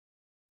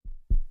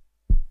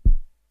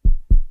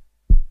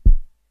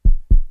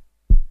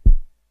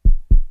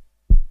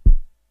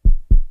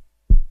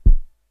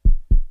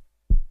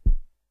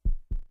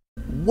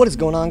What is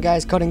going on,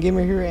 guys? Cutting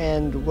Gamer here,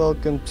 and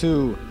welcome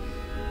to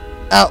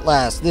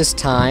Outlast. This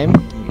time,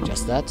 let me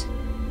adjust that.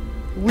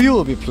 We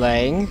will be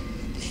playing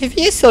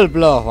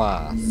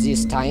Whistleblower.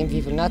 This time,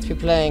 we will not be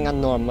playing a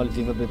normal.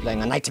 We will be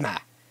playing a nightmare.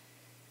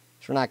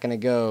 So we're not gonna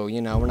go.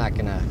 You know, we're not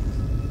gonna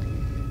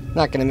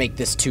make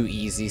this too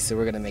easy. So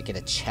we're gonna make it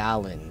a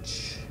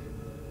challenge.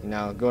 You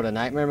know, go to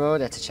nightmare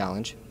mode. That's a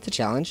challenge. It's a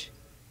challenge.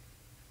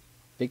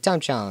 Big time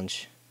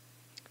challenge.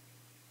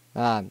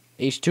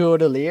 H2O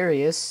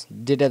Delirious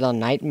did it on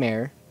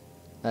Nightmare.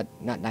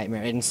 Not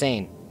Nightmare,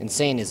 Insane.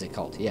 Insane is it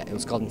called? Yeah, it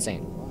was called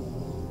Insane.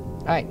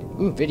 Alright,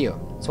 ooh, video.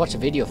 Let's watch the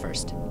video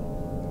first.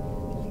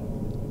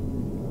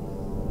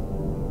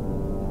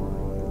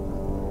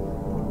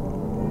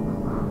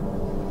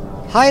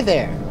 Hi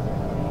there!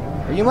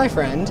 Are you my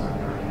friend?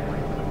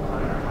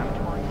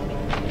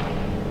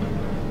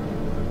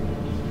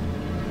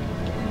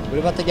 What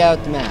about the guy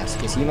with the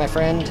mask? Is he my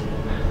friend?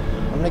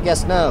 I'm gonna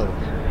guess no.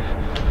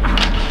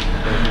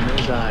 Open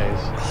those eyes.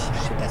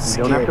 Oh, shit, that's You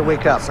scary. don't have to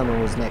wake up.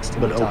 Someone was next to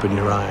me. But open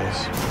your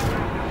eyes.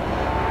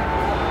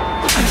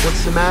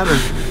 What's the matter?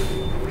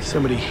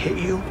 Somebody hit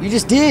you? You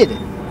just did!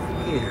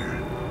 Here.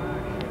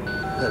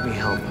 Let me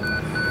help.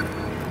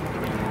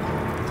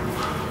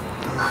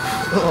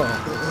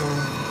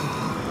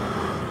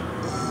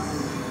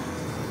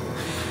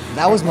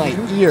 That was my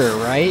ear,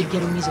 right? You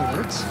getting these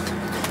alerts?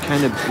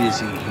 Kind of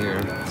busy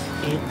here.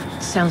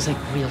 It sounds like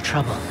real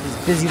trouble. He's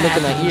busy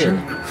looking at Agent,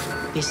 ear.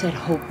 They said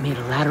Hope made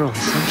a lateral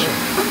ascension.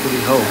 What do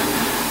you hope?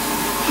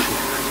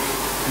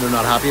 They're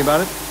not happy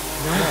about it?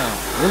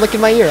 No. You're looking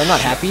at my ear. I'm not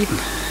happy.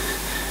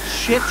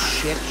 Shit.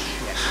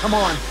 Come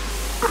on.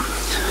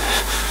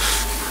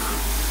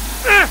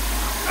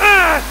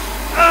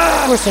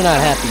 Of course they're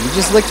not happy. You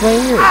just licked my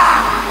ear.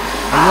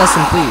 I'm less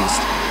than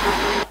pleased.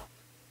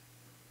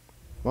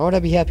 Why would I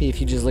be happy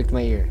if you just licked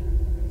my ear?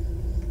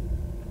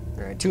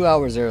 Alright, 2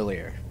 hours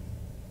earlier.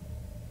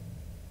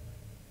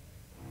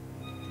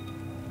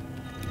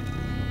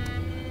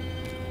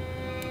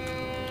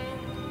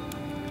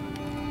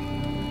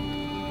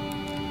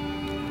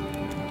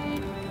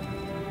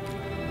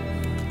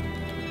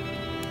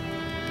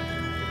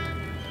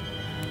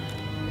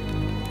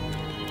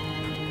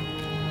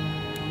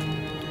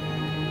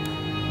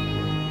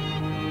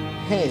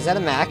 Hey, is that a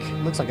Mac?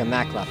 Looks like a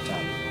Mac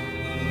laptop.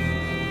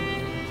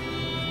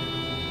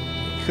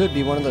 It could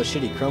be one of those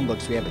shitty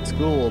Chromebooks we have at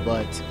school,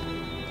 but...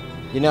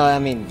 You know, I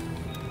mean...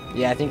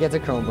 Yeah, I think it's a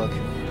Chromebook.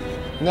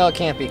 No, it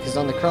can't be, because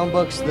on the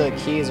Chromebooks, the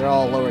keys are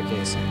all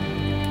lowercase.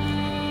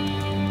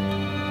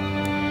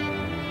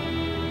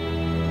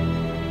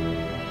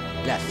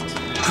 Left. What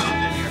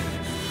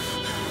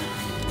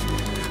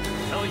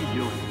the hell are you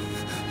doing?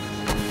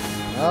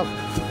 Oh,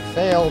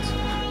 failed.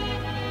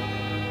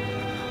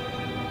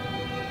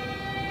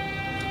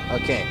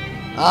 Okay.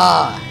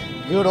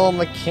 Good old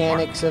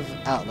mechanics of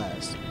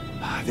Outlast.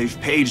 They've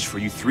paged for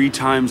you 3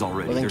 times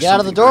already. Well, then There's get out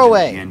of the something urgent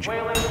doorway. at the engine.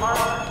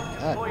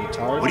 God,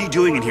 retard. What are you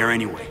doing in here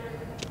anyway?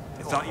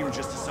 I thought you were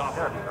just a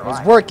software. I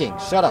was working.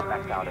 Shut up.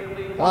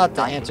 I'll have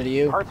to answer to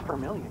you.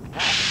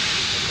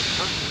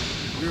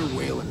 You're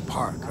Wayland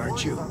Park,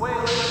 aren't you? Why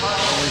aren't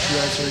you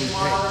answering the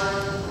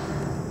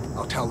page?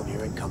 I'll tell them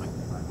you're incoming.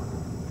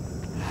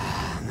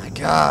 Oh my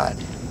god.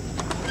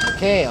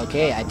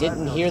 Okay, I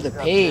didn't hear the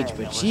page,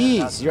 but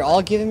jeez, you're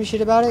all giving me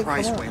shit about it?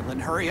 Christ, Come on.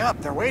 Wayland, hurry up.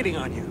 They're waiting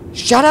on you.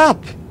 Shut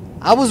up!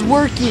 I was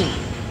working!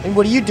 And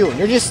what are you doing?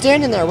 You're just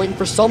standing there waiting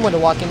for someone to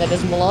walk in that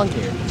doesn't belong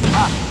here.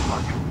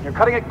 You're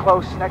cutting it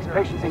close. Next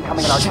patient's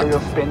incoming at arterial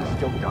spin.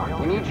 Still dark.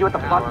 We need you at the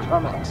front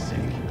terminal.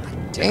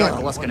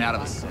 Damn. Let's get out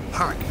of this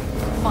park.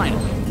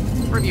 Finally.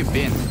 Where have you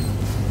been?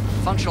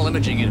 Functional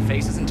imaging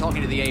interface isn't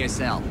talking to the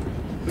ASL.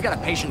 We got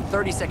a patient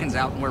 30 seconds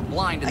out and we're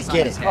blind I inside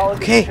get his it. head.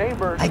 Okay,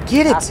 I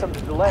get it.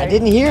 I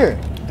didn't hear.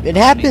 It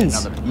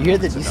happens. You hear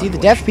that? You see the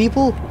deaf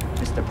people?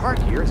 Mr. Park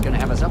here is going to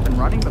have us up and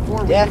running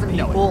before we Deaf even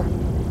know people. it.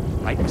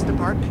 Right, Mr.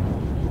 Park?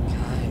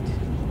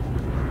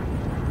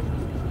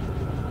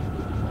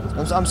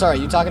 I'm sorry,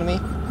 you talking to me?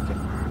 Okay.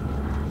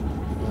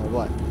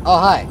 What? Oh,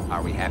 hi.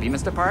 Are we happy,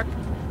 Mr. Park?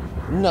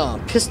 No,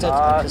 I'm pissed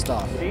off.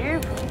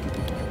 Steve?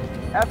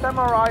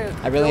 fMRI is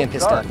I really am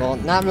pissed off. Well,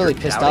 not really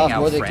You're pissed doubting off, our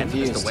more than friend,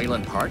 confused. Mr.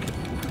 Wayland Park,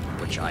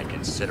 which I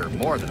consider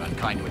more than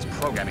unkind to his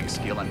programming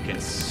skill and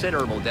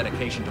considerable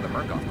dedication to the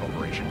Murkoff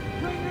Corporation.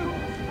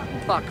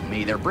 Fuck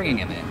me, they're bringing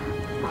him in.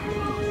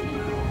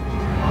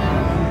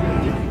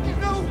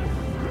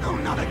 No,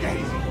 not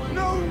again.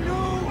 No.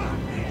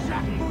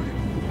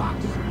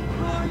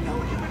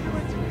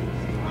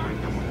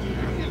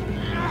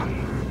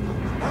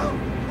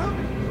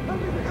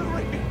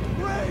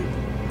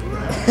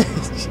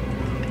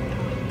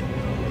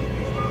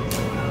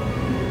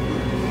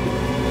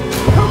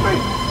 Help me!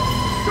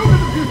 Don't let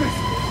them do this!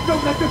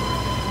 Don't let them...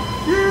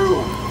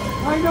 You!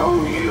 I know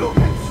you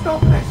can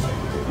stop this!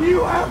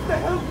 You have to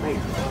help me!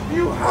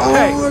 You have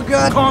Hey, my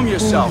God. calm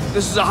yourself.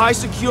 This is a high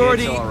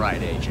security... It's all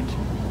right, Agent.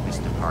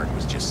 Mr. Park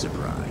was just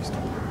surprised.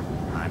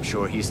 I'm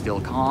sure he's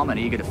still calm and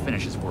eager to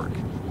finish his work.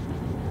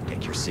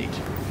 Take your seat.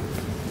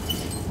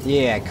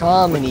 Yeah,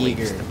 calm and Quickly,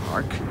 eager. Mr.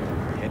 Park.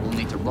 Head will need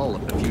need to roll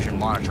if the fusion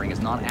monitoring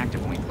is not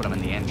active when we put them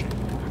in the engine.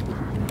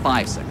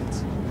 5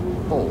 seconds.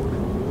 4.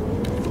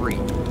 3.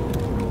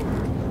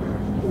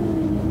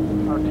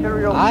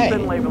 Arterial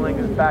spin labeling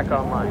is back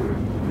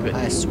online. Good.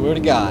 I swear to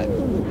God.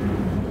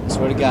 I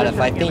swear to God, if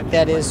I think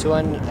that is who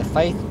I'm... If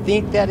I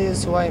think that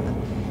is who I'm...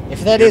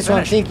 If that is who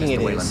I'm thinking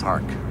it Mr. is...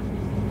 Park.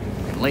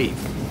 You can leave.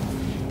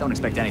 Don't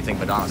expect anything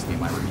but honesty in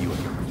my review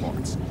of your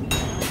performance.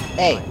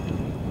 Hey,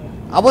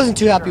 I wasn't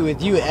too happy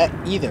with you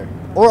either.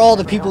 Or all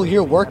the people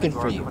here working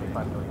for you.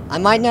 I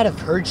might not have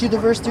heard you the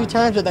first 3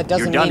 times, but that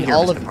doesn't You're done mean here,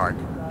 all Mr. of... Park.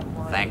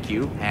 Thank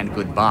you and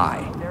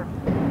goodbye.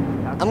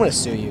 I'm gonna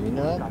sue you, you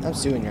know that? I'm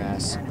suing your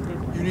ass.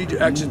 You need to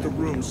exit the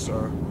room,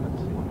 sir.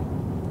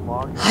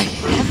 I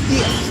have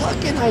the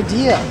fucking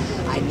idea.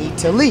 I need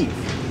to leave.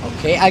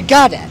 Okay, I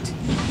got it.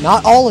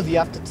 Not all of you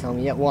have to tell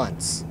me at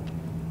once.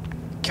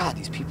 God,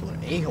 these people are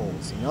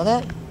a-holes, you know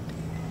that?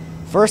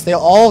 First, they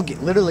all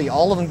get, literally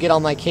all of them get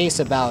on my case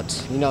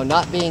about, you know,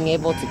 not being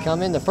able to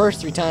come in the first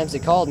 3 times they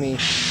called me.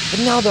 But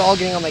now they're all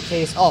getting on my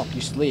case. Oh,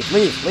 you should leave,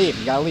 leave,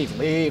 you gotta leave,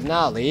 leave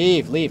now,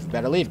 leave,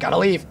 better leave, gotta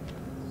leave.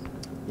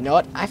 You know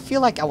what? I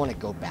feel like I want to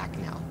go back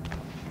now.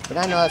 But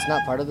I know that's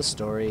not part of the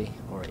story,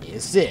 or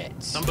is it?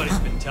 Somebody's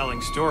been telling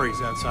stories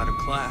outside of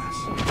class.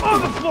 On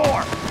the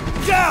floor!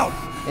 Down!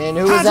 And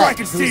who is Hands where I that?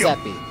 can Who's see 'em.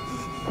 that be?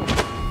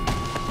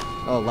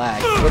 Oh,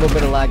 lag. A little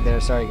bit of lag there.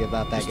 Sorry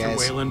about that, Mr. guys.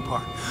 Wayland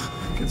Park.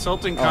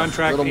 Consulting Oh,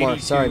 contract a little more.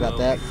 82 Sorry about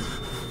that.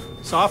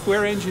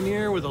 Software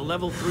engineer with a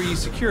level 3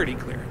 security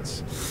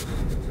clearance.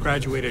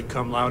 Graduated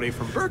cum laude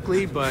from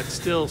Berkeley, but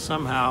still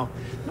somehow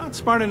not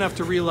smart enough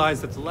to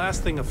realize that the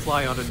last thing a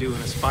fly ought to do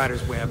in a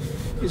spider's web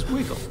is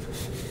wiggle.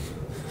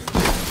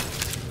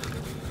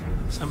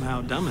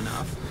 Somehow dumb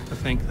enough to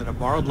think that a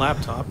borrowed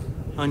laptop,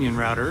 onion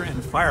router,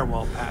 and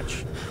firewall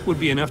patch would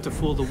be enough to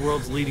fool the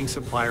world's leading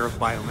supplier of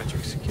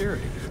biometric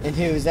security. And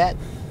who is that?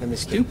 I'm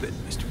just kidding. Stupid,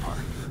 Mr. Park.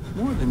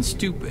 More than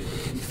stupid.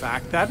 In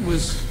fact, that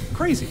was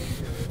crazy.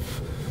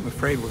 I'm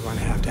afraid we're going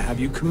to have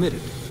you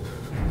committed.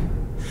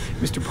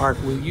 Mr. Park,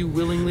 will you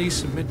willingly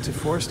submit to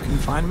forced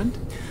confinement?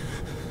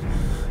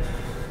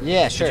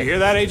 Yeah, sure. Did you hear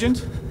that,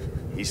 Agent?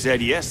 He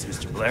said yes,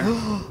 Mr. Blair.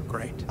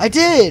 Great. I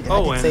did!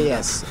 Oh, I did say and,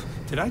 yes.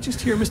 Did I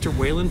just hear Mr.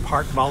 Wayland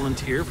Park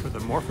volunteer for the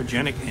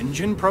morphogenic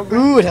engine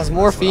program? Ooh, it has That's what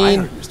I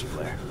morphine. heard, Mr.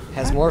 Blair.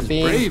 Has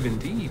morphine. Brave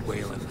indeed,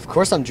 Wayland. Of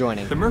course I'm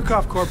joining. The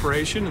Murkoff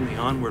Corporation and the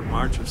Onward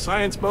March of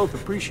Science both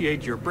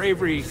appreciate your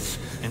bravery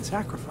and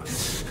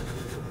sacrifice.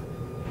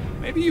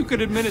 Maybe you could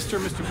administer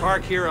Mr.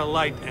 Park here a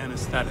light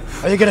anesthetic.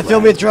 Are you gonna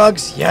fill me with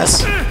drugs?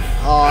 Yes.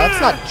 Oh,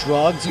 that's not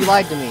drugs. You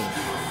lied to me.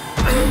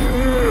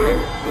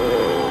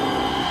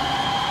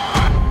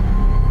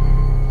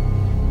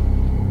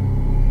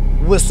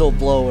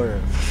 Whistleblower.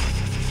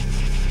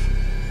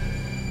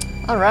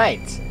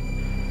 Alright.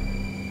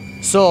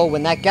 So,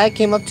 when that guy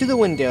came up to the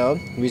window,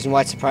 the reason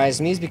why it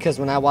surprised me is because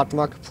when I watched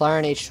Markiplier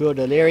and H2O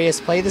Delirious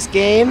play this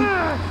game,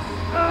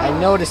 I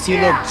noticed he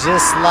looked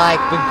just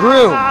like the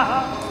groom.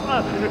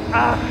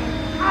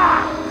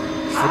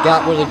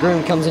 Forgot where the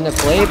groom comes into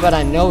play, but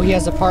I know he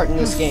has a part in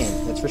this game.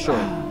 That's for sure.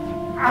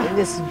 And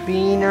this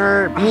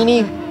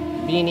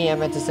beanie, I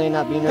meant to say,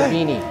 not beaner,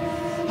 beanie.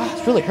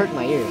 It's really hurting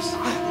my ears.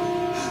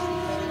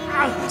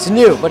 It's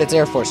new, but it's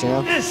Air Force, you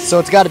know? So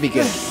it's gotta be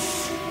good. Oh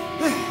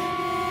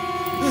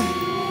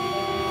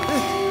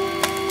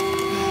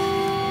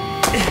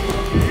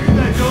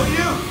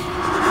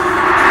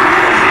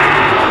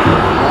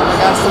my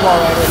god, it's the wall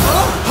rider.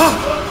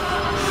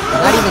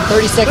 Not even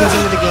 30 seconds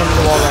into the game,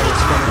 the wall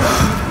rider's coming.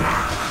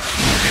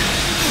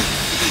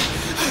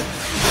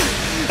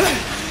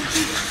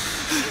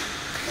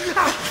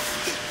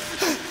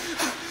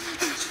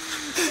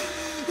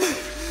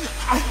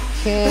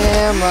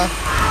 Camera.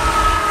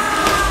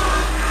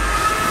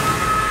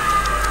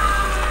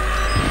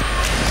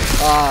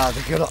 Ah,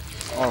 the good.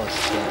 Oh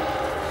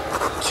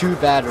shit. 2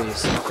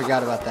 batteries. I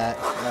forgot about that.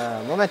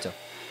 Memento.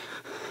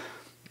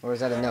 Or is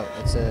that a note?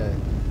 It's a.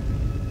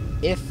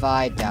 If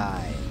I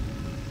die.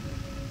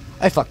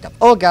 I fucked up.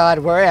 Oh god,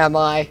 where am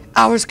I?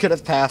 Hours could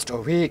have passed,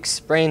 or weeks.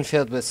 Brain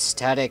filled with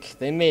static.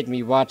 They made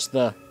me watch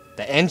the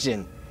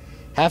engine.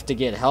 Have to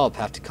get help.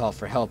 Have to call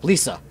for help.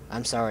 Lisa,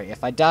 I'm sorry.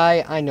 If I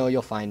die, I know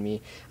you'll find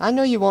me. I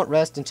know you won't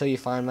rest until you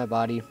find my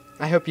body.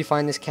 I hope you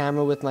find this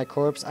camera with my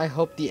corpse. I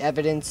hope the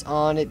evidence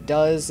on it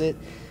does it.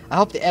 I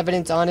hope the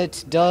evidence on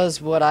it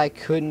does what I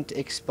couldn't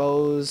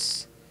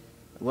expose.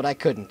 What I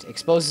couldn't.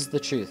 Exposes the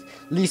truth.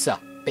 Lisa,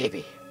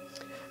 baby.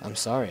 I'm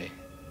sorry.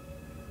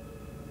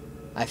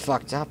 I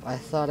fucked up. I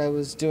thought I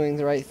was doing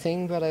the right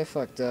thing, but I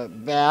fucked up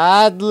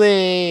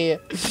badly.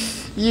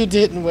 You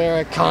didn't wear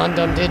a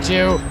condom, did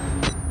you?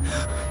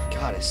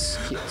 God, I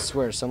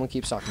swear, someone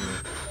keeps talking to me.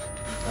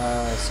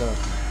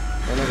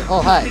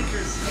 Oh, hi.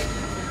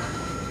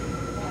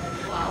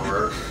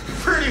 Flower.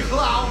 Pretty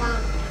flower.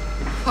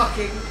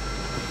 Fucking.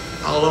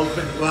 I'll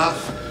open you up.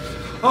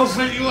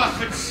 Open you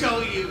up and show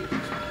you.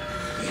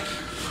 Make you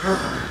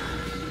purr.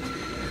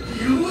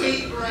 You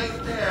wait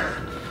right there.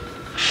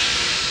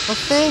 Well,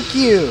 thank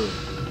you.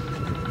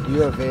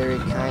 You are very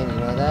kind, you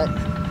know that?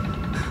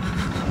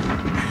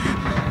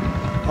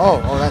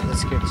 Oh, that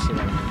scared the shit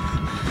out of me.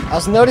 I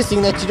was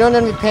noticing that you don't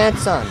have any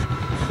pants on.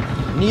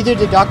 Neither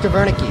did Dr.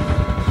 Wernicke.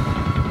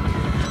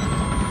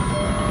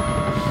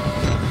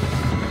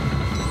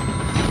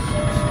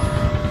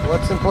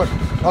 What's important?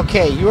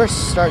 Okay, you are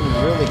starting to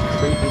really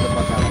creep me the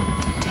fuck out.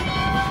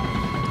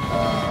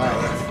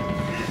 Alright.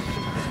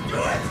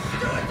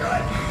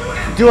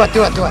 Do it.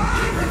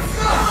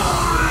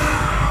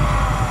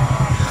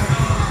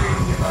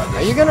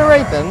 Are you gonna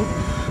rape him?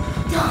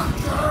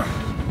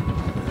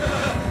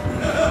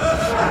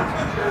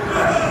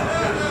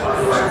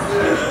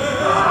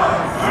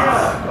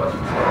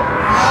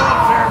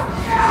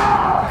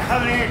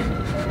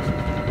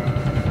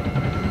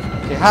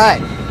 Okay, hi.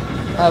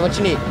 Hi, what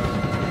you need?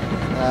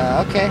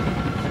 Okay.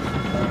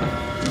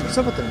 What's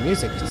up with the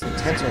music? It's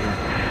intense right now.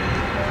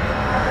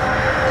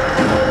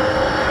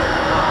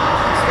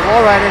 It's the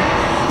wall rider.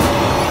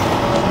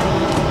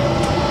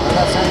 I'm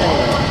not sound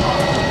anyway.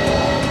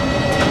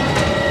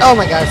 Oh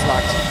my god, it's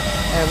locked.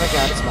 Oh my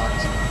god, it's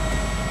locked.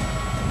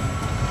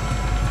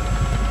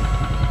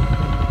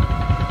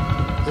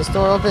 Is this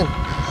door open?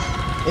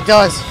 It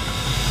does.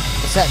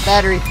 Is that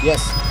battery?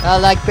 Yes. I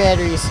like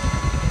batteries.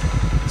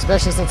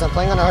 Especially since I'm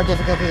playing on a hard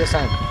difficulty this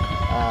time.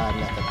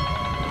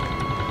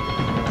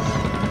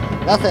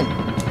 Nothing.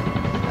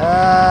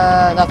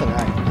 Nothing.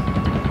 Alright.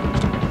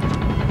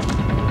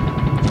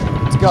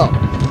 Let's go.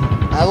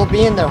 I will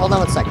be in there. Hold on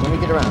one sec. Let me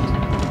get around.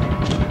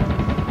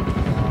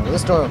 Will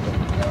this door open?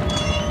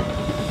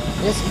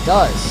 Yes, it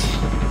does.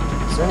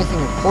 Is there anything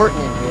important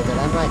in here that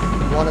I might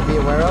want to be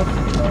aware of?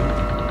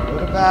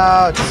 What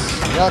about...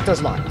 No, that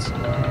door's locked.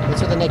 That's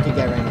where the naked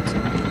guy ran into.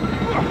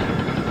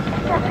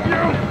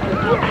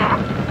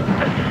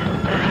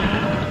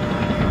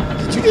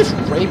 Did you just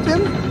rape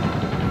him?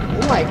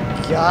 Oh my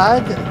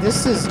god.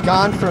 This has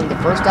gone from the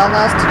first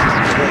Outlast to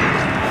just rape.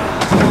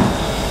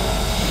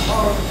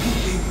 Our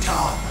peeping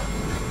Tom.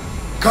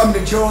 Come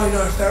to join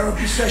our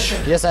therapy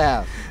session. Yes, I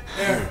have.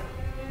 There.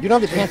 You don't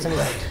have the pants on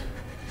either.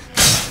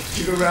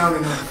 Get around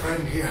and our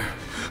friend here.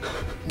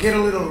 Get a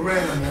little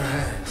red on your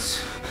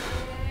hands.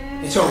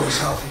 It's always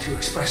healthy to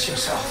express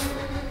yourself.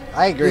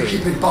 I agree. You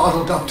keep it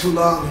bottled up too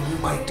long and you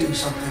might do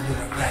something you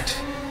regret.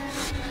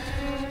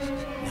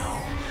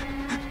 No.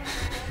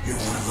 You're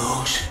one of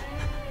those.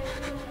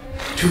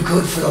 Too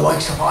good for the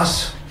likes of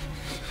us.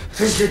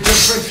 Think you're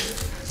different?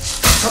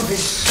 Something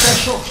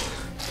special?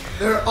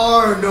 There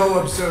are no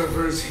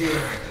observers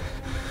here.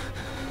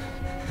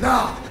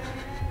 Now,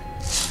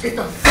 get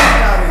the fuck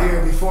out of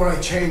here before I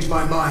change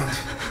my mind.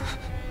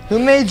 Who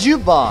made you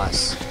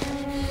boss?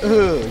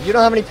 Ooh, you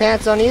don't have any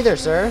pants on either,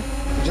 sir.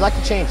 Would you like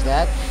to change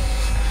that?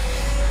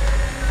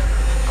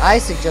 I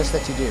suggest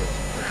that you do,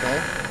 okay?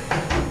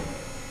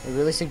 I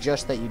really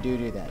suggest that you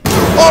do that.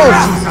 Oh,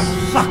 Jesus! Where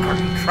the fuck are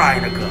you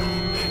trying to go?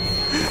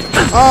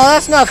 Oh,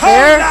 that's not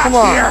fair! Come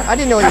on! I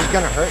didn't know he was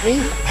gonna hurt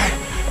me.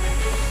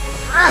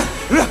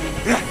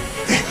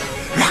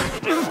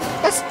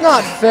 That's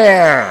not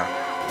fair!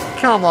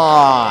 Come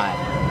on!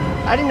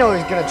 I didn't know he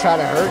was gonna try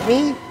to hurt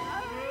me.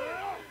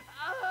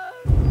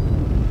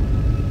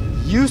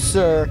 You,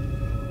 sir,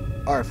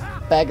 are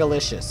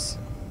fagalicious.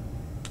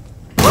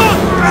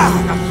 Where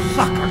the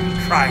fuck are you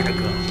trying to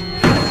go?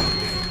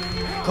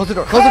 Close the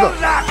door, close the door!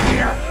 Not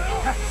here!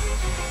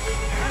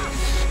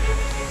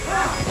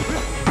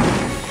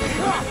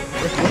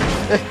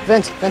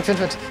 Vent.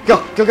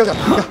 Go.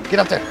 Get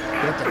up there.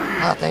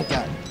 Oh, thank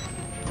God.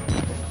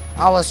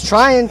 I was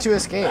trying to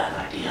escape.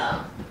 Bad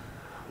idea.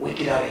 We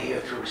get out of here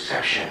through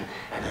reception,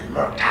 and then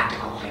Merc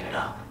Tactical will clean it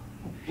up.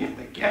 If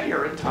they get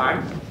here in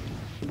time,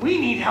 we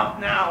need help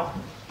now.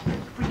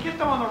 If we get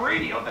them on the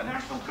radio, the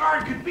National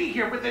Guard could be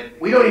here with it.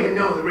 We don't even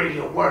know the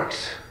radio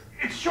works.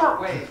 It's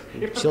shortwave.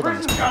 If the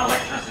prison's got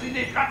electricity,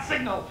 they've got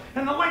signal,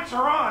 and the lights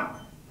are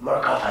on.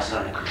 Murkoff has it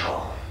under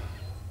control.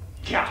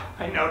 Yeah,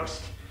 I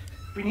noticed.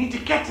 We need to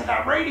get to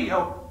that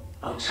radio.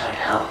 Outside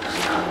help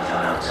doesn't come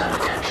without outside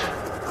attention.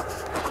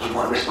 You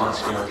want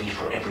responsibility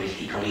for every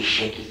legally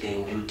shaky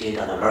thing you did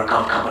on the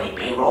Murkoff Company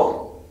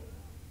payroll?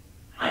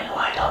 I know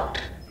I don't.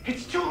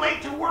 It's too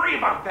late to worry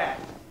about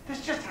that.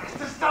 This just has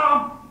to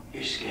stop.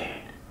 You're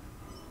scared.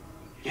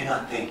 You're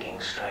not thinking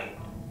straight.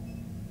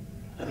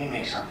 Let me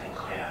make something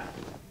clear.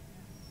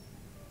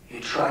 You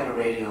try to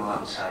radio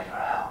outside for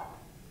help.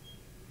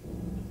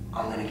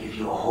 I'm gonna give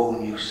you a whole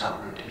new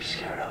something to be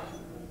scared of.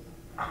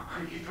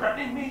 Are you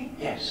threatening me?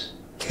 Yes.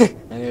 I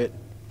knew it.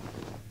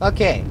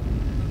 Okay.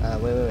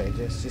 Wait.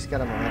 Just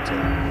got a moment to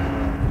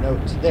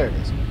note. There it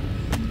is.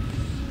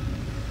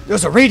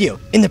 There's a radio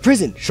in the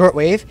prison.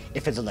 Shortwave.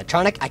 If it's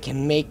electronic, I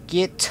can make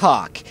it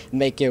talk.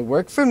 Make it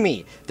work for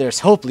me. There's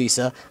hope,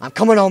 Lisa. I'm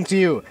coming home to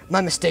you.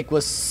 My mistake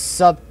was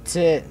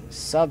subtlety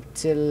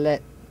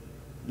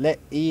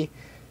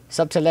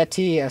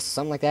or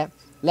something like that.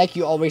 Like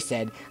you always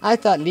said, I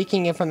thought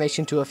leaking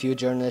information to a few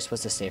journalists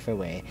was the safer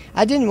way.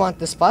 I didn't want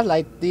the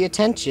spotlight, the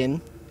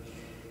attention.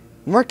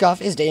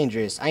 Murkoff is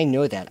dangerous. I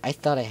know that. I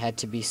thought I had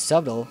to be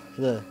subtle.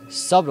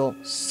 Subtle.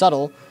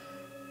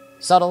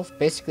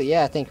 Basically,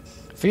 yeah, I think.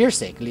 For your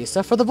sake,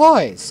 Lisa. For the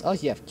boys. Oh,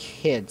 you have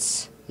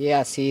kids.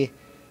 Yeah, see.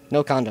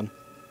 No condom.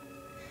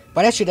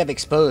 But I should have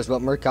exposed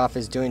what Murkoff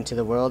is doing to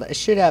the world. I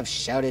should have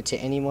shouted to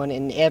anyone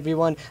and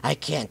everyone, I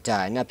can't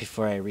die, not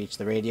before I reach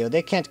the radio.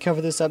 They can't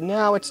cover this up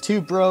now, it's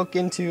too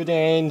broken, too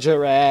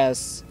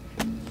dangerous.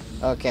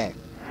 Okay,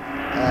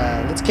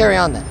 let's carry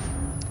on then.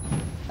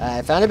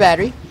 I found a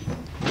battery,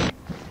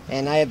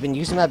 and I have been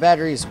using my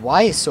batteries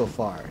wise so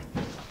far.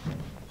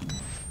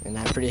 And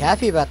I'm pretty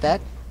happy about that.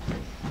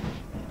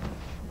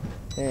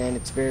 And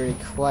it's very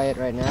quiet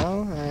right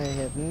now. I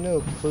have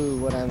no clue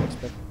what I'm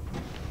expecting.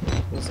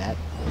 What is that?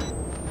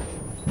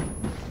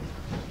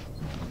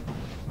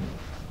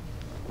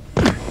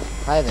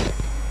 Hi there.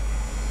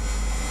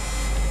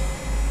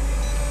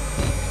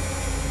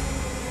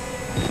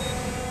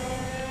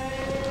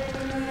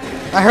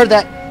 I heard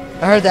that.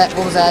 I heard that.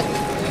 What was that?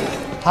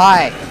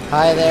 Hi.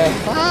 Hi there.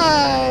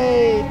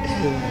 Hi.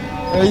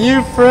 Are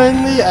you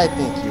friendly? I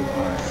think you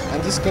are.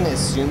 I'm just gonna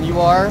assume you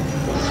are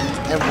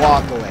and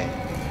walk away.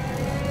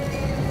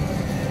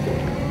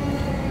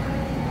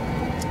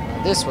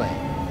 This way.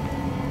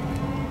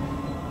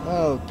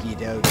 Okie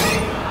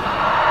dokie.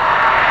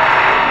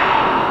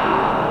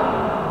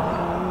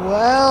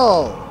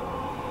 Well,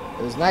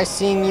 it was nice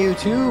seeing you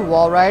too,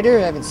 Wall Rider.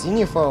 I haven't seen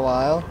you for a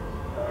while.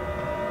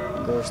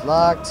 Door's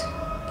locked.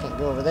 Can't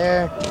go over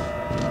there.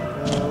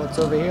 What's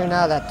over here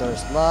now? That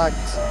door's locked.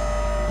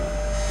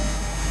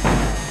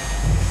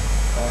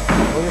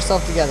 Pull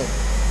yourself together.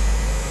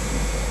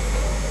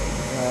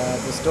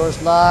 This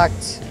door's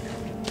locked.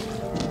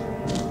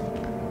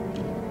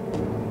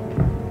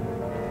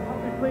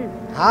 Please.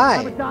 Hi.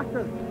 I'm a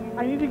doctor.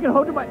 I need to get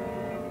hold of my...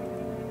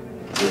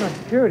 You're on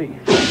security.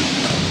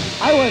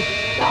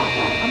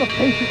 I'm a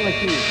patient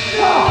like you.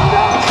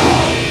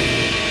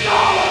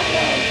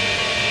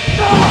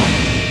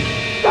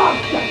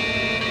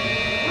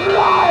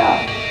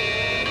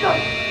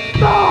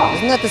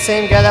 Isn't that the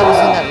same guy that was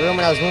in that room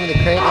when I was moving the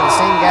crate, and the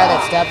same guy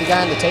that stabbed the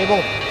guy on the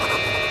table?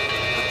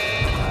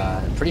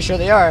 I'm pretty sure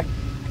they are.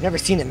 I've never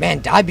seen a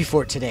man die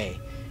before today.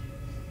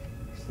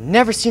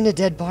 Never seen a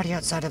dead body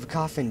outside of a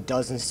coffin.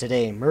 Dozens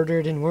today,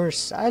 murdered and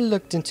worse. I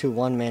looked into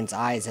one man's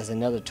eyes as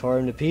another tore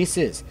him to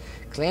pieces.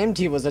 Claimed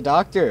he was a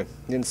doctor.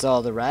 Then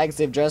saw the rags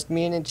they've dressed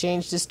me in and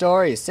changed his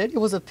story. Said he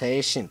was a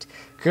patient.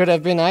 Could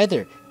have been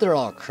either. They're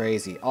all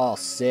crazy, all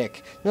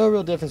sick. No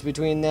real difference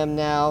between them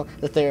now.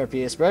 The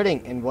therapy is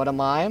spreading. And what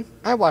am I?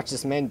 I watched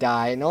this man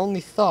die and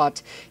only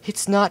thought,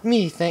 it's not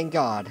me, thank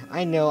God.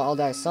 I know I'll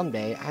die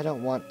someday. I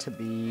don't want to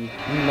be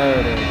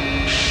murdered.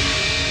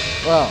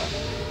 Well.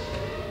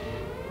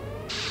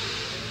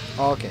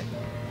 Okay.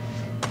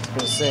 I was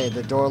gonna say,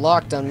 the door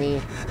locked on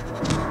me.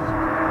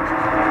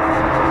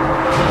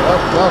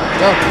 Go.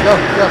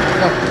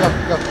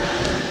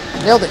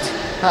 Nailed it.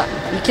 Ha.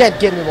 You can't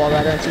get me, Wall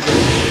Rider. Aren't you good?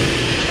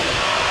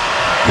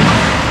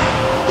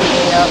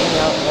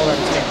 Wall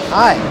Rider's dead.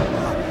 Hi.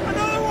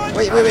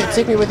 Wait.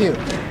 Take me with you.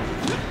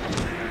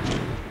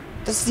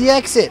 That's the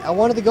exit. I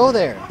wanted to go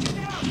there.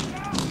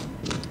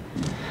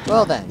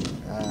 Well then.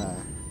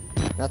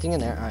 Nothing in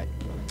there. Alright.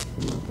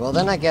 Well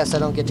then I guess I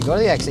don't get to go to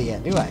the exit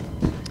yet, do I?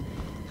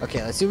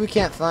 Okay, let's see what we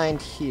can't find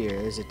here.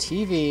 There's a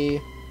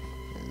TV.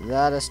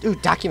 Ooh,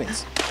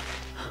 documents.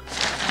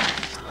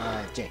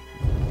 Alright, Jay.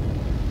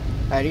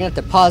 Alright, you're gonna have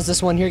to pause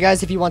this one here,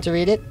 guys, if you want to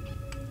read it.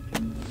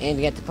 And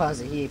you have to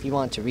pause it here if you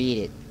want to read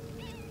it.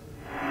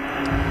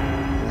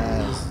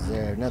 Is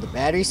there another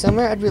battery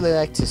somewhere? I'd really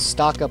like to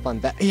stock up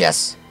on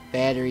yes!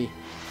 Battery.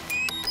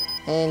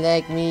 And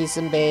like me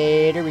some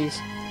batteries.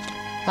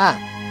 Huh.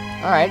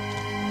 Alright.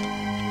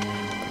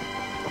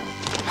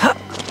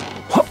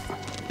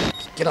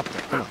 Get up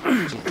there, come on.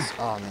 Jeez.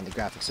 Oh man, the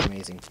graphics are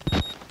amazing.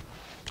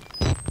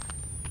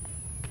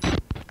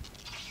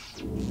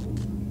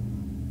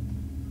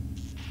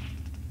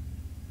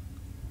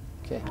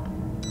 Okay.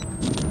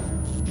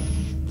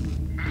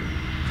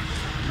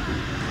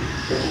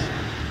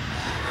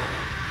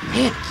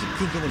 Man, I keep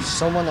thinking there's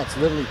someone that's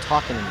literally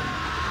talking to me.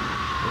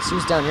 Let's see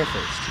who's down here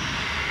first.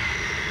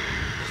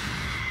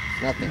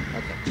 Nothing,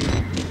 okay.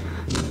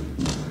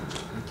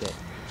 Okay.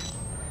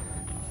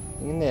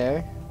 In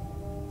there.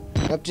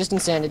 Nope, just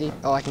insanity.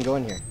 Oh, I can go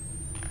in here.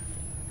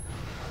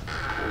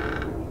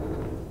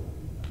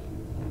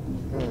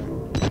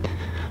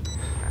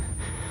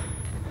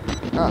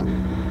 Oh.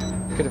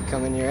 Could have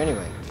come in here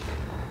anyway.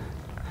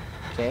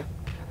 Okay.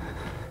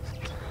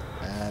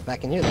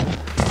 Back in here then.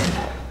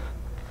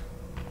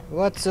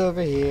 What's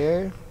over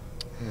here?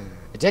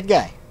 A dead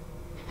guy.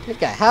 Dead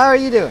guy. How are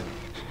you doing?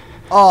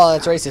 Oh,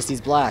 that's racist.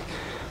 He's black.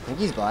 I think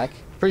he's black.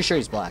 Pretty sure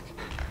he's black.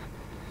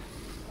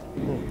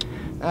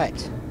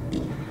 Alright.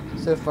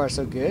 So far,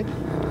 so good.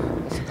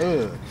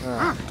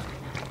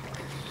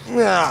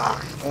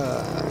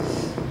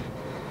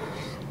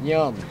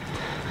 Yum.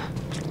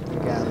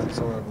 God, that looks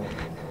horrible.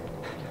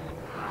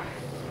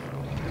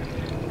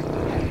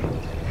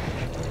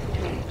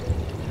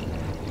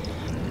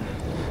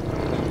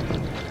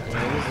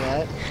 What is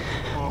that?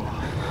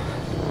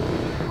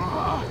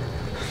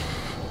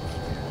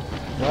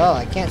 Well,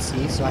 I can't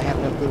see, so I have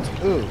no clue.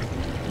 Ooh.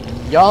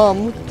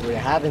 Yum. We're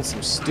having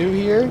some stew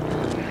here.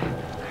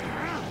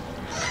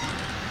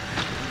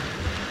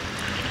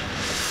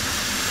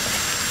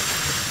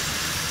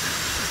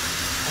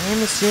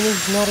 I'm assuming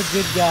he's not a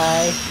good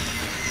guy.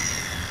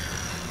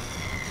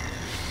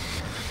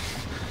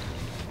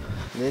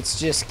 Let's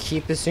just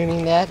keep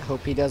assuming that.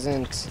 Hope he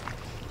doesn't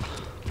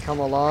come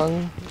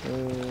along.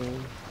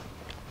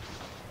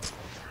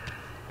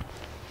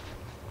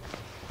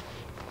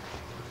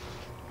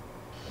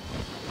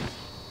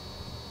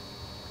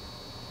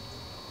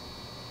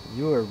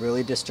 You are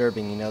really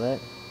disturbing, you know that?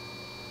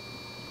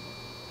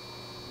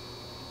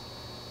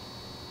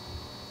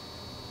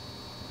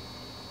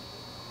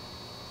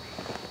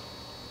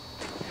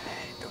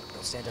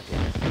 Don't stand up here.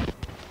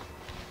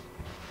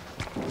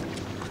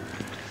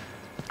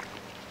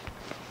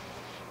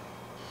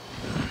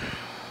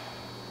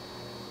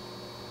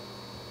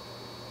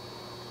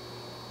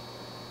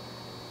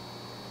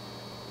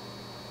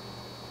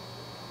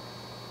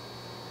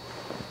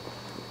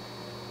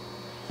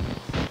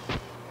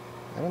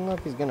 I don't know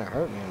if he's gonna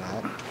hurt me or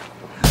not.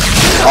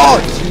 Oh,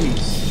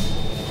 jeez!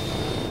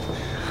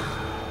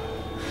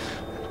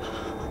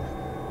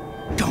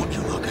 Don't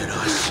you look at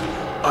us.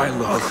 I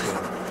love him.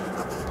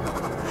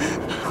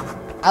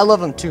 I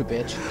love him too,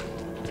 bitch.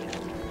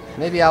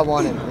 Maybe I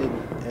want him. Maybe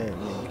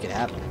you could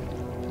have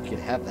him. You could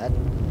have that.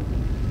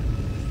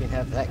 You can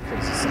have that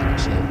crazy sack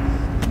of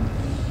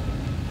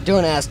shit.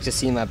 Don't ask to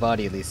see my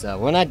body, Lisa.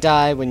 When I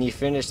die, when you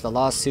finish the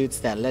lawsuits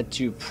that let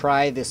you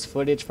pry this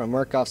footage from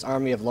Murkoff's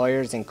army of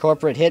lawyers and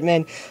corporate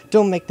hitmen,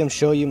 don't make them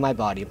show you my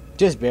body.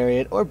 Just bury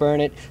it or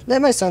burn it.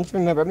 Let my sons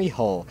remember me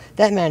whole.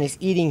 That man is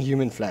eating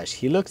human flesh.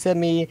 He looks at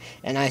me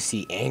and I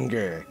see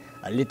anger,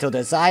 a little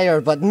desire,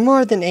 but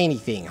more than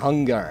anything,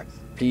 hunger.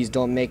 Please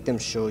don't make them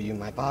show you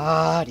my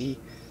body.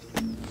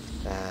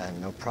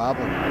 No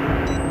problem.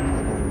 I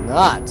will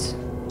not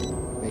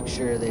make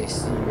sure they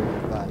see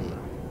your body.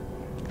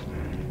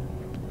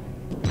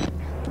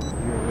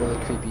 You're a really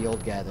creepy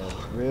old guy, though.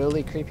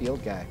 Really creepy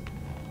old guy.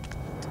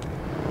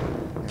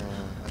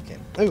 Okay.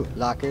 Ooh,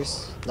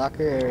 lockers.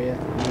 Locker area.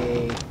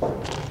 Yay.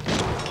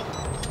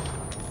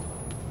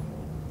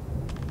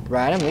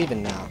 Right, I'm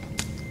leaving now.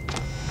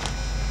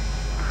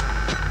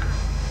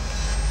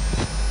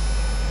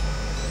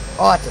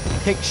 Oh, it's a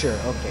picture.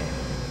 Okay.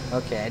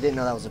 Okay, I didn't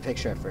know that was a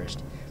picture at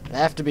first. I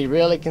have to be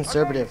really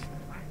conservative.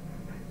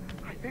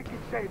 I think he's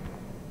safe.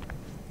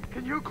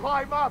 Can you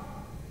climb up?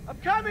 I'm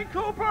coming,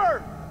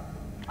 Cooper!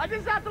 I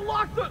just have to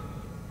lock the...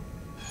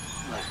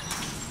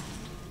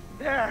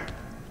 There.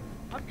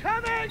 I'm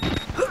coming!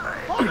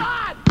 Hold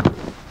on!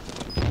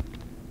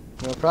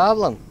 No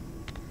problem.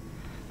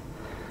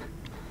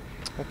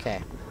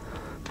 Okay.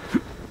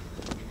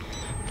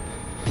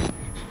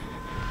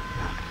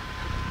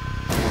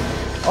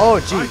 Oh,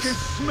 jeez. I can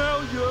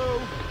smell you!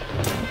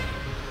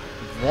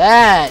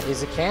 That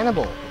is a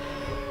cannibal.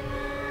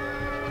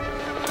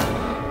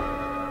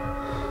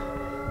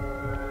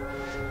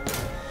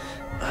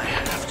 I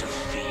have to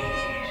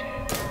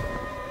feed.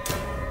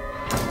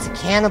 It's a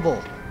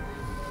cannibal.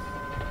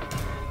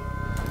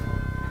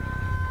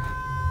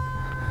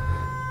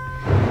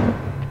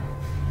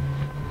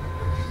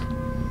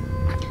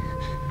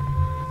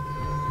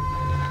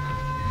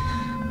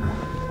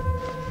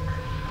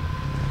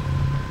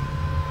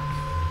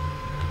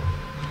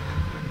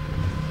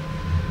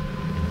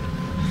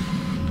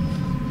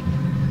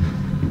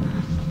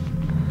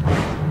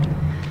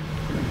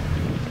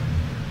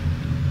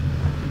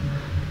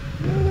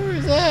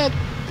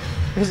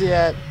 Where's he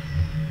at?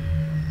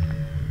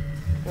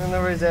 I don't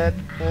know where he's at.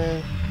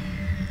 Where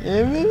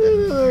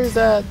he's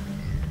at?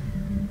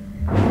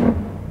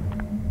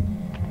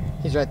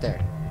 He's right there.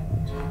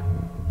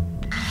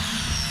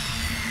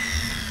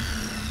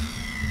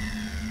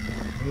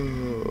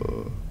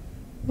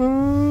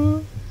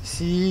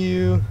 See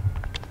you.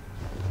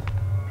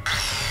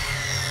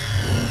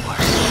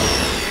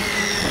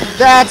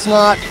 That's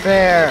not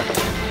fair.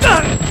 Oh,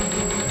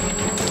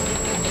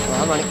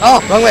 I'm running.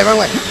 Oh, wrong way, wrong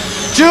way.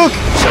 Juke!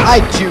 I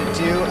juked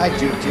you. I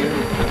juked you.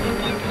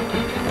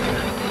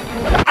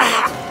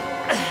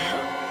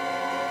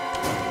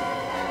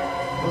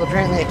 Well,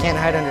 apparently I can't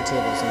hide under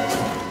tables in this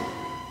one.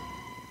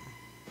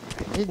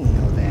 I didn't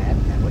know that.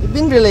 That would have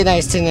been really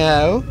nice to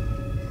know.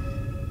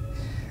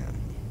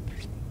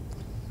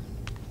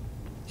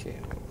 Okay,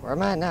 where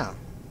am I at now?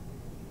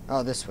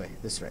 Oh, this way.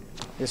 This way.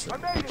 This way.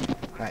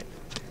 Alright.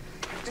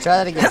 Let's try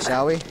that again,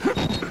 shall we?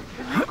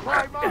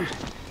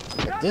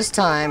 But this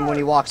time, when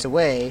he walks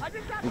away,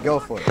 we go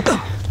for it.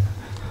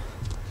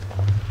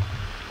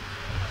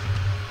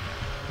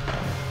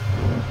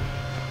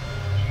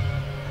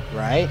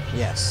 Right?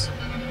 Yes.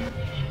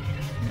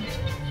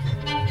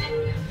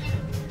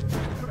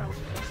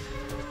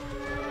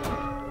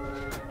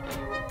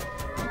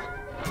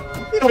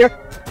 Get over here.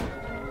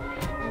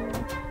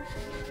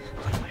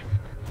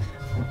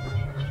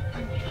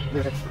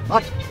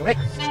 On. Okay.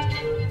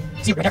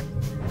 See you right here.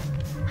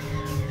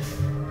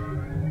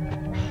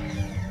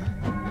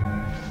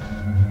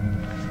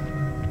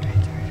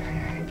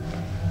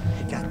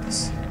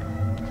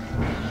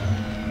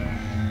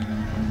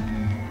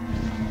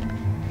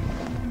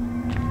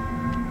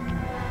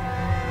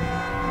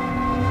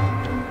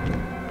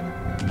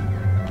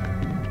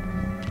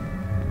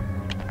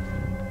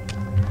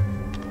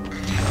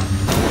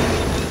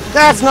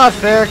 That's not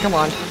fair. Come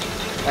on.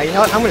 You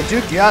know what? I'm gonna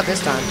juke you out this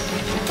time.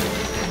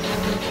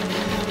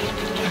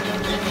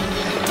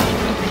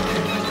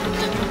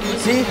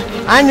 See?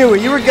 I knew where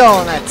you were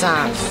going that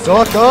time,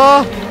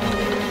 sucker!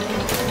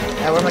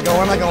 Where am I going?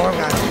 Where am I going? Where am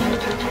I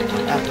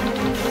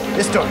going?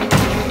 This door.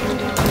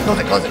 Close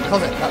it, close it,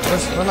 close it.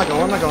 Where am I going?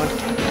 Where am I going?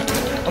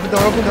 Open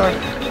door, open door.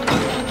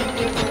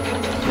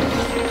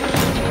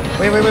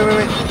 Wait.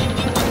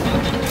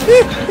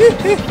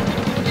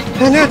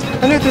 I knew it!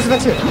 I knew it! There's a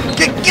vent here.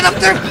 Get up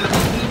there!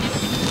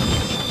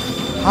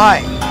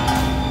 Hi.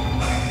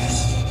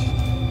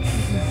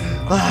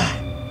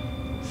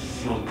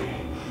 Filthy.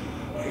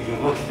 You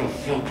look so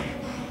filthy.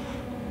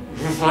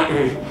 Just like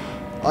me.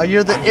 Oh,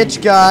 you're the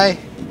itch guy.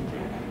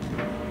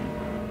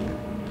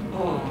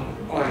 Oh,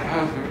 I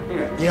have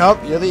it.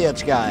 Yup, you're the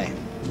itch guy.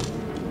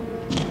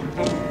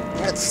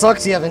 It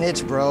sucks you have an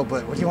itch, bro,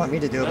 but what do you want me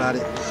to do about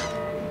it?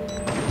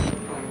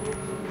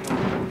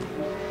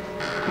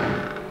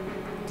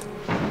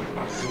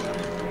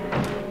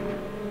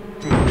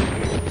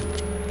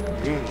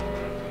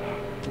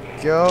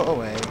 Go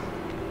away.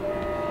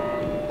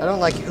 I don't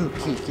like you. Ooh,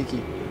 key.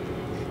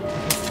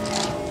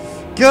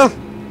 Go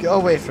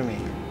away from me.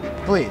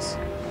 Please.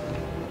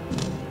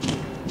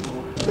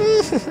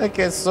 That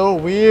gets so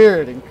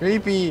weird and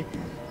creepy.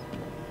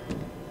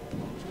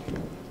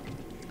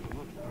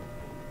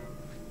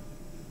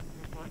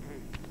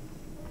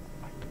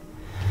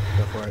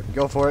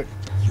 Go for it.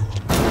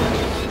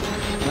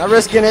 Not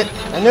risking it.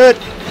 I knew it.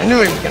 I knew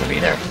he was gonna be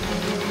there.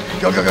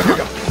 Go. Get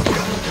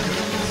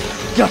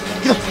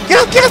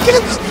up.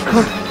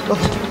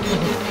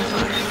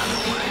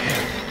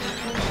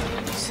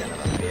 Son of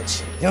a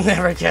bitch. You'll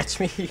never catch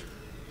me.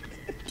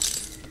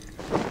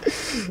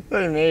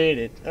 I made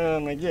it. Oh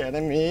my god, I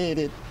made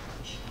it.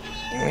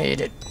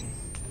 Let's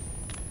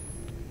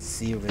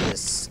see where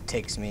this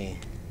takes me.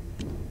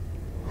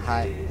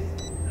 Hi.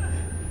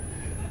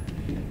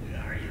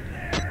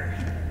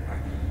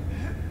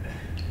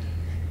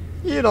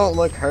 You don't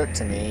look hurt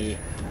to me.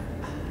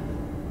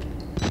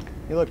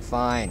 You look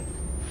fine.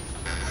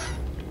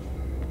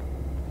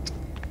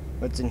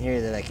 What's in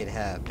here that I could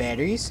have?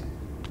 Batteries?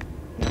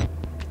 No.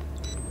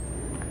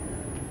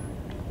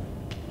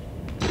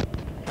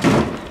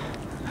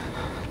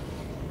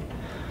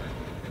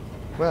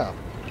 Well,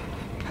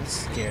 that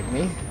scared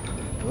me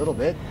a little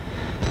bit.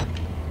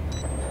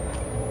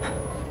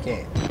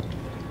 Okay. I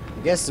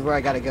guess this is where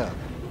I gotta go.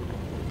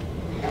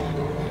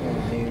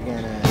 You're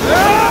gonna...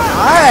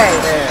 Hi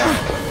there!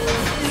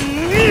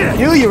 I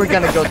knew you were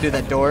gonna go through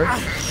that door. You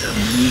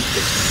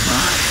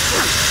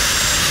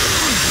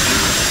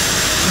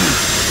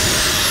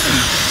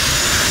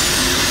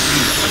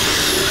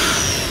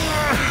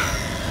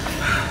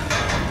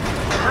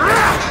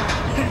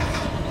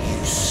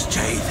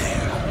stay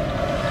there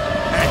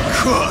and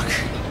cook.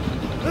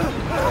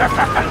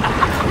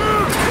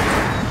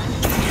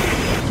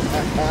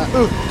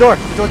 Ooh, door.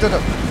 Go.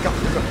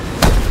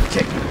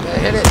 Kick.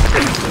 Hit it.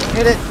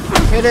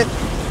 Hitting it.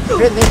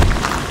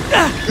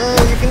 Go,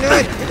 you can do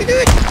it. You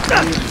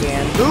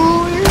can do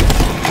it.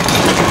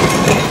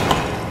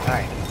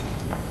 Alright.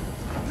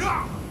 No!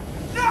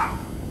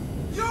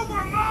 You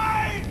were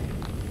mine!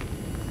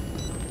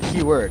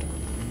 Keyword.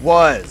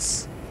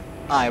 Was.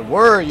 I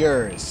were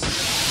yours.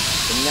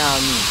 But now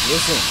I'm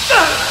missing.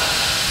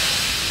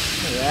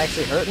 Did it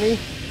actually hurt me?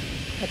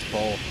 That's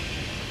bull.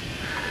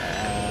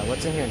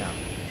 What's in here now?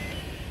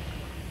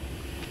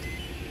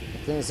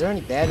 Is there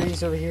any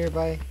batteries over here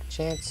by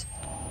chance?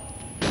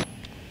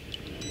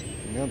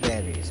 No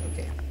batteries,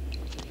 okay.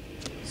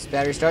 This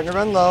battery's starting to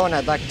run low, and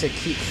I'd like to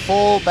keep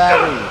full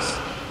batteries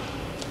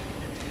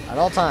at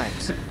all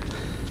times.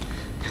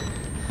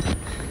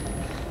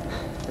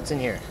 What's in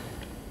here?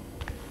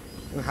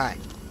 Oh, hi.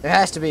 There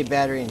has to be a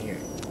battery in here.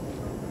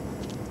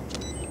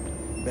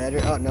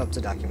 Battery? Oh, no, it's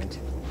a document.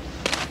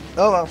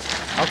 Oh, well.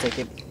 I'll take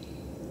it.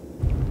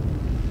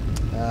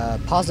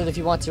 Pause it if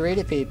you want to read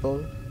it,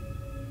 people.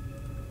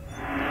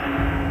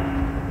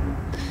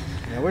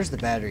 Now, where's the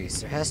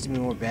batteries? There has to be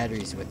more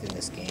batteries within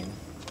this game.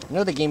 I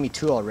know they gave me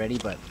 2 already,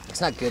 but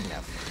it's not good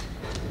enough.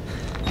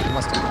 I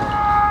must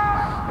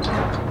have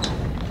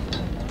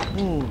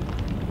more.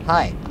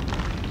 Hi.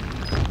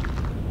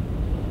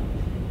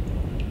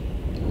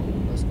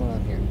 What's going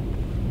on here?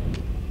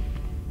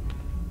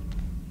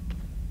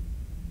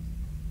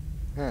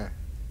 Huh.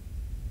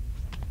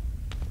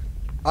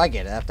 Oh, I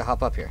get it. I have to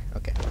hop up here.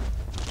 Okay.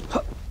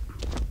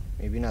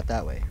 Maybe not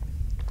that way.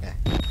 Yeah.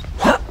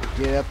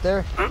 Get up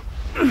there.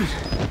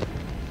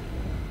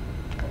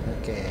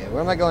 Okay,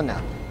 where am I going now?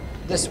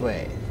 This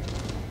way.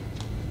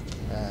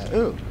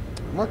 Ooh,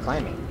 more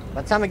climbing.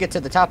 By the time I get to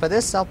the top of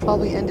this, I'll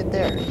probably end it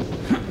there. I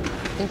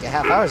think a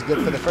half hour is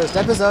good for the first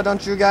episode,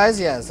 don't you guys?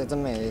 Yes, it's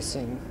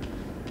amazing.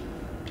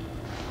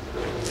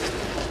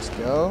 Let's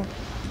go.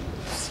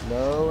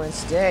 Slow and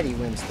steady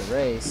wins the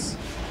race.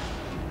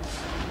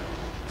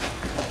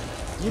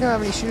 You don't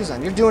have any shoes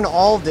on. You're doing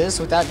all this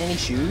without any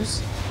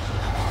shoes?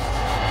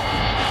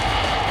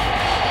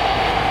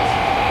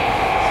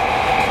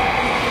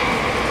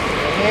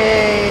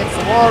 Hey, it's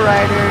the Wall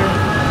Rider.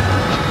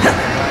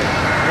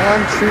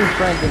 one true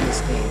friend in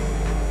this game.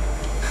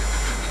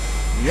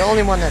 The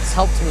only one that's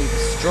helped me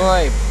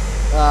destroy,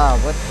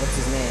 what's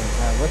his name?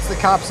 What's the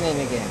cop's name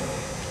again?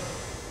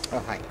 Oh,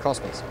 hi, crawl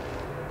space.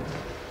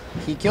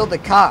 He killed the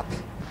cop.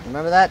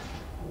 Remember that?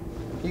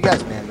 You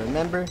guys, man,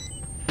 remember?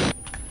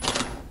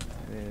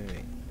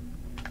 Wait.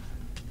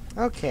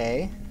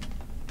 Okay.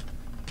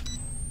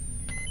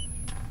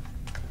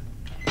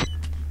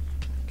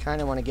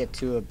 Kinda wanna get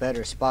to a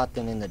better spot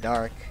than in the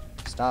dark.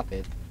 Stop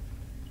it.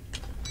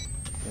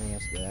 Anything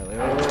else to go that way?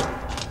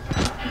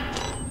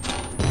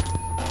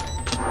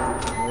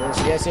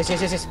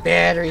 Yes.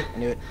 Battery. I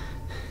knew it.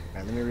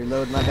 Alright, let me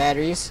reload my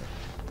batteries.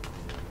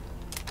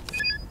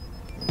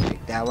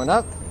 Pick that one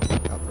up.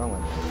 Oh, wrong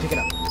one. Pick it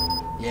up.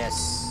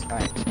 Yes.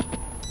 Alright.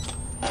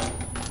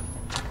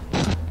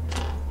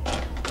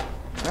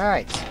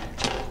 Alright.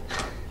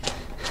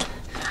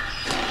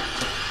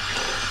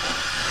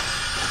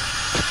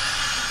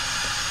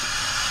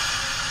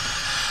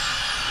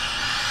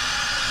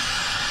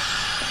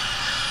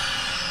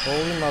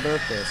 Holy mother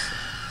of this.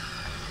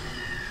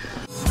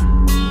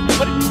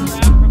 What did you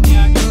grab from the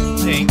actual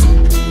thing?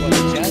 What, the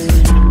chest?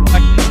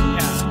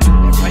 Yeah.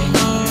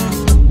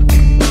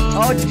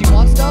 Oh, did you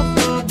want stuff?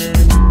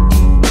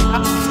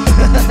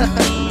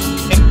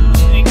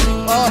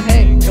 Oh,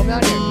 hey, come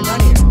down here,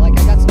 Like,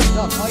 I got some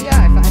stuff. Oh, yeah.